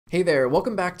Hey there,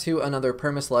 welcome back to another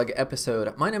Permaslug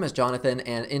episode. My name is Jonathan,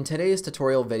 and in today's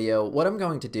tutorial video, what I'm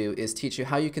going to do is teach you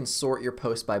how you can sort your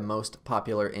posts by most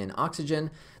popular in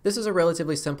Oxygen. This is a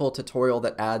relatively simple tutorial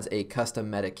that adds a custom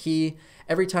meta key.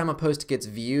 Every time a post gets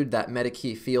viewed, that meta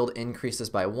key field increases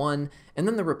by 1, and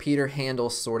then the repeater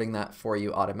handles sorting that for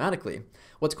you automatically.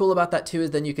 What's cool about that too is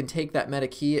then you can take that meta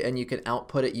key and you can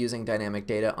output it using dynamic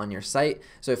data on your site.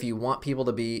 So if you want people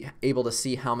to be able to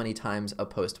see how many times a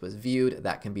post was viewed,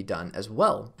 that can be done as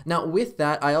well. Now with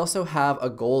that, I also have a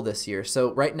goal this year.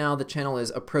 So right now the channel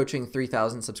is approaching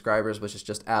 3,000 subscribers, which is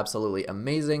just absolutely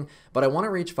amazing, but I want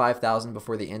to reach 5,000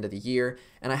 before the end of the year.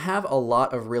 And I have a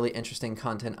lot of really interesting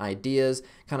content ideas,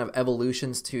 kind of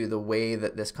evolutions to the way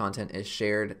that this content is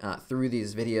shared through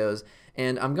these videos.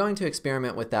 And I'm going to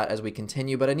experiment with that as we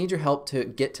continue, but I need your help to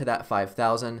get to that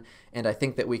 5,000, and I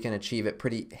think that we can achieve it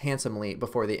pretty handsomely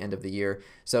before the end of the year.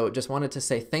 So just wanted to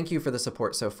say thank you for the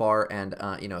support so far, and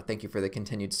thank you for the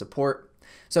continued support.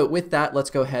 So with that,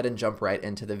 let's go ahead and jump right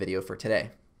into the video for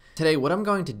today. Today, what I'm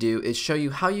going to do is show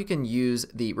you how you can use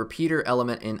the repeater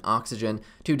element in Oxygen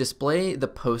to display the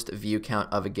post view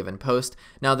count of a given post.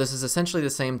 Now, this is essentially the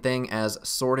same thing as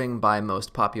sorting by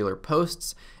most popular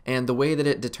posts, and the way that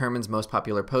it determines most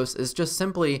popular posts is just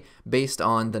simply based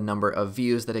on the number of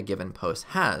views that a given post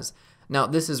has. Now,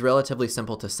 this is relatively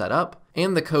simple to set up,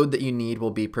 and the code that you need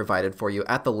will be provided for you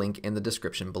at the link in the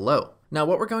description below. Now,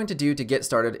 what we're going to do to get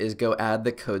started is go add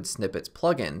the code snippets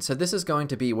plugin. So this is going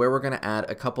to be where we're going to add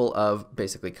a couple of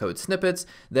basically code snippets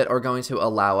that are going to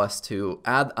allow us to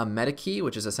add a meta key,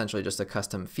 which is essentially just a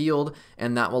custom field,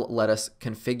 and that will let us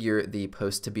configure the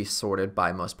post to be sorted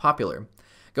by most popular.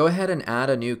 Go ahead and add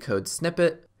a new code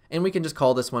snippet, and we can just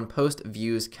call this one post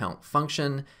views count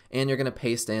function, and you're going to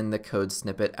paste in the code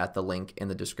snippet at the link in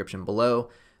the description below.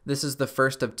 This is the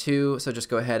first of two, so just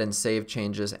go ahead and save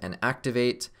changes and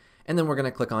activate, and then we're going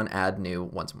to click on add new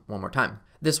one more time.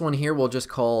 This one here we'll just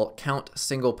call count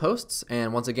single posts,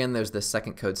 and once again there's this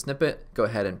second code snippet. Go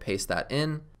ahead and paste that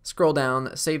in. Scroll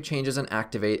down, save changes and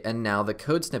activate, and now the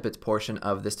code snippets portion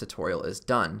of this tutorial is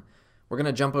done. We're going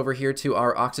to jump over here to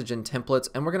our Oxygen templates,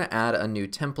 and we're going to add a new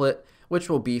template, which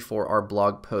will be for our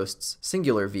blog posts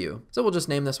singular view. So we'll just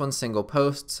name this one single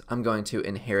posts. I'm going to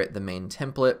inherit the main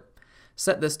template,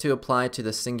 set this to apply to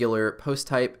the singular post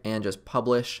type, and just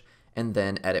publish, and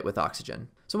then edit with Oxygen.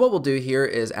 So what we'll do here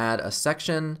is add a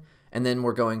section, and then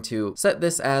we're going to set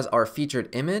this as our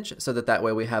featured image so that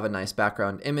way we have a nice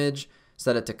background image,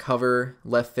 set it to cover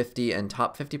left 50 and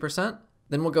top 50%.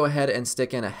 Then we'll go ahead and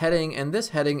stick in a heading, and this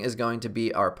heading is going to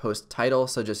be our post title,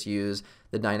 so just use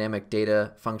the dynamic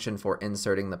data function for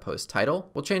inserting the post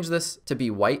title. We'll change this to be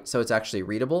white so it's actually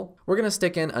readable. We're going to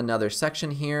stick in another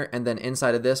section here, and then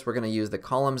inside of this we're going to use the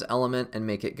columns element and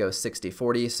make it go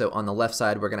 60-40. So on the left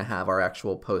side we're going to have our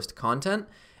actual post content,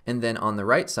 and then on the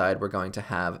right side we're going to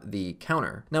have the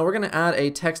counter. Now we're going to add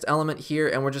a text element here,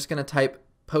 and we're just going to type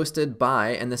posted by,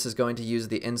 and this is going to use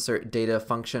the insert data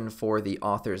function for the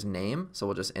author's name. So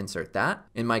we'll just insert that.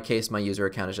 In my case, my user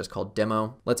account is just called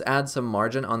demo. Let's add some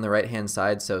margin on the right hand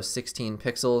side, so 16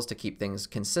 pixels to keep things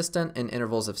consistent in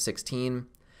intervals of 16.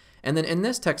 And then in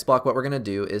this text block, what we're going to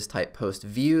do is type post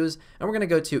views, and we're going to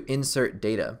go to insert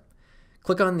data.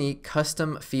 Click on the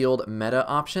custom field meta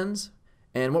options.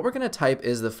 And what we're going to type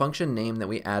is the function name that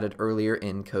we added earlier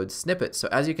in code snippets. So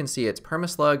as you can see, it's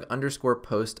permaslug underscore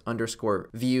post underscore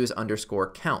views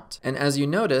underscore count. And as you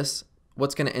notice,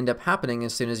 what's going to end up happening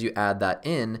as soon as you add that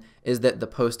in is that the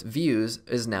post views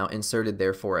is now inserted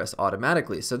there for us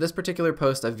automatically. So this particular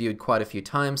post I've viewed quite a few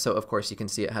times, so of course you can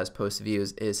see it has post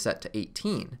views is set to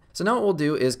 18. So now what we'll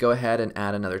do is go ahead and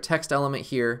add another text element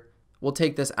here. We'll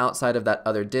take this outside of that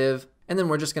other div, and then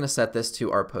we're just going to set this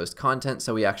to our post content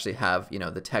so we actually have,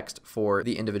 the text for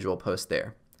the individual post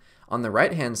there. On the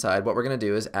right hand side, what we're going to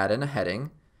do is add in a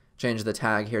heading, change the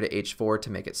tag here to H4 to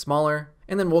make it smaller,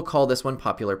 and then we'll call this one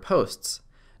popular posts.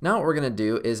 Now what we're going to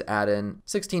do is add in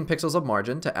 16 pixels of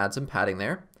margin to add some padding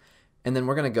there, and then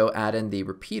we're going to go add in the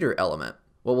repeater element.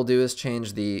 What we'll do is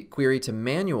change the query to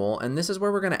manual, and this is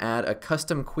where we're going to add a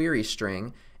custom query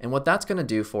string. And what that's going to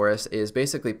do for us is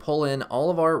basically pull in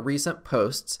all of our recent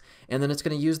posts, and then it's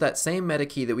going to use that same meta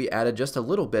key that we added just a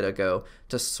little bit ago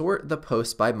to sort the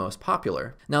posts by most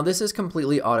popular. Now this is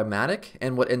completely automatic,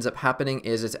 and what ends up happening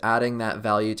is it's adding that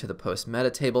value to the post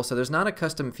meta table. So there's not a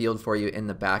custom field for you in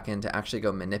the backend to actually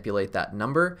go manipulate that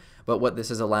number, but what this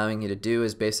is allowing you to do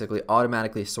is basically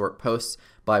automatically sort posts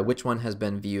by which one has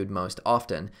been viewed most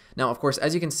often. Now, of course,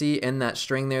 as you can see in that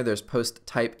string there, there's post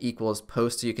type equals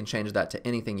post, so you can change that to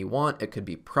anything you want. It could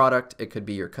be product, it could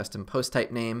be your custom post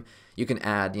type name. You can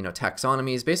add,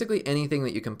 taxonomies. Basically anything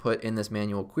that you can put in this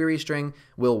manual query string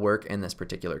will work in this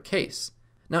particular case.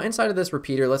 Now inside of this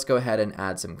repeater, let's go ahead and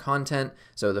add some content.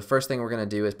 So the first thing we're going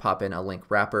to do is pop in a link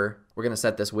wrapper. We're going to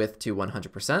set this width to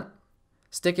 100%.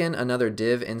 Stick in another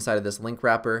div inside of this link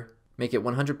wrapper. Make it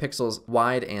 100 pixels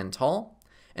wide and tall.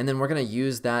 And then we're going to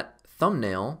use that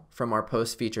thumbnail from our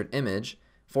post featured image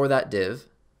for that div.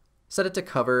 Set it to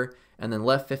cover and then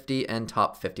left 50 and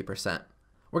top 50%.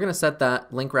 We're going to set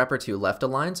that link wrapper to left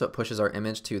align so it pushes our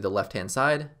image to the left hand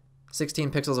side.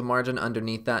 16 pixels of margin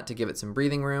underneath that to give it some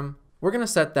breathing room. We're going to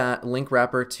set that link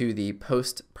wrapper to the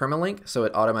post permalink so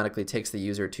it automatically takes the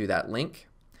user to that link.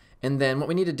 And then what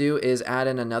we need to do is add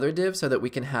in another div so that we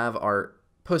can have our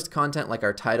post content like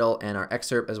our title and our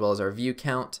excerpt as well as our view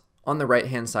count on the right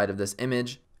hand side of this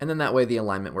image. And then that way the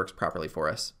alignment works properly for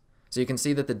us. So you can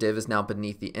see that the div is now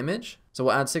beneath the image. So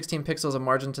we'll add 16 pixels of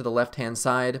margin to the left hand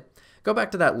side. Go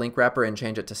back to that link wrapper and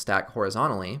change it to stack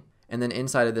horizontally. And then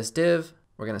inside of this div,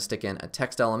 we're going to stick in a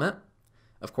text element.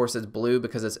 Of course, it's blue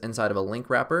because it's inside of a link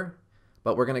wrapper,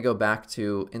 but we're going to go back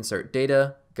to insert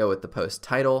data, go with the post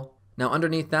title. Now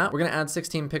underneath that, we're going to add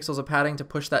 16 pixels of padding to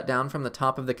push that down from the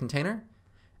top of the container.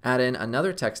 Add in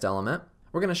another text element.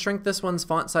 We're going to shrink this one's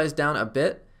font size down a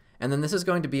bit, and then this is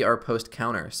going to be our post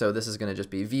counter. So this is going to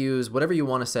just be views, whatever you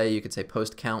want to say. You could say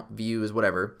post count, views,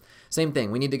 whatever. Same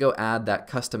thing, we need to go add that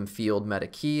custom field meta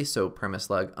key, so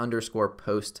permaslug underscore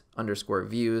post underscore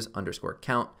views underscore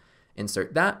count.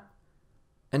 Insert that.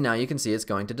 And now you can see it's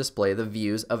going to display the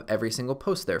views of every single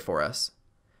post there for us.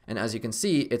 And as you can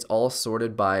see, it's all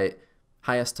sorted by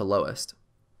highest to lowest.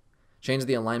 Change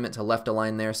the alignment to left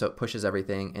align there so it pushes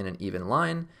everything in an even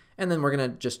line. And then we're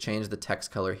going to just change the text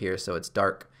color here so it's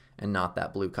dark and not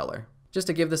that blue color. Just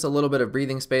to give this a little bit of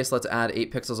breathing space, let's add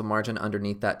 8 pixels of margin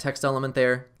underneath that text element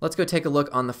there. Let's go take a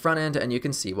look on the front end and you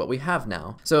can see what we have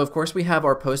now. So of course we have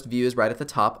our post views right at the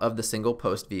top of the single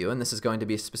post view, and this is going to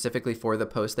be specifically for the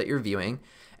post that you're viewing.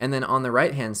 And then on the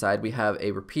right hand side, we have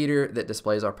a repeater that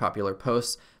displays our popular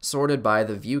posts sorted by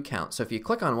the view count. So if you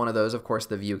click on one of those, of course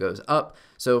the view goes up.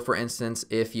 So for instance,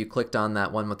 if you clicked on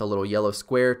that one with the little yellow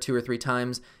square 2 or 3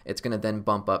 times, it's going to then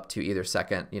bump up to either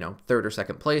second, third or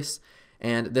second place.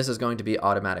 And this is going to be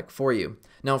automatic for you.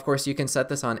 Now, of course, you can set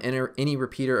this on any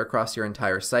repeater across your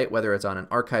entire site, whether it's on an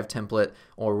archive template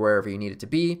or wherever you need it to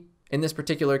be. In this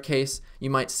particular case, you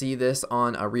might see this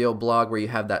on a real blog where you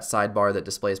have that sidebar that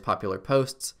displays popular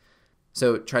posts.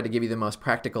 So try to give you the most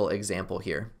practical example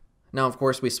here. Now, of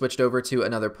course, we switched over to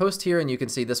another post here, and you can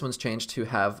see this one's changed to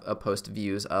have a post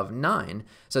views of 9.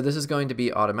 So this is going to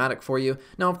be automatic for you.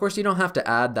 Now, of course, you don't have to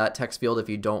add that text field if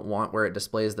you don't want where it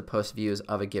displays the post views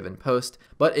of a given post,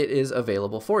 but it is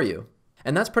available for you.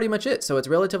 And that's pretty much it. So it's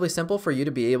relatively simple for you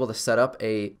to be able to set up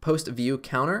a post view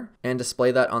counter and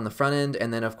display that on the front end,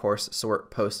 and then, of course,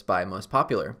 sort posts by most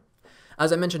popular.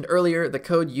 As I mentioned earlier, the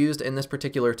code used in this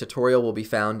particular tutorial will be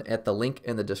found at the link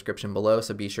in the description below,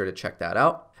 so be sure to check that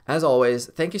out. As always,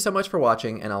 thank you so much for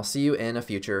watching, and I'll see you in a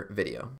future video.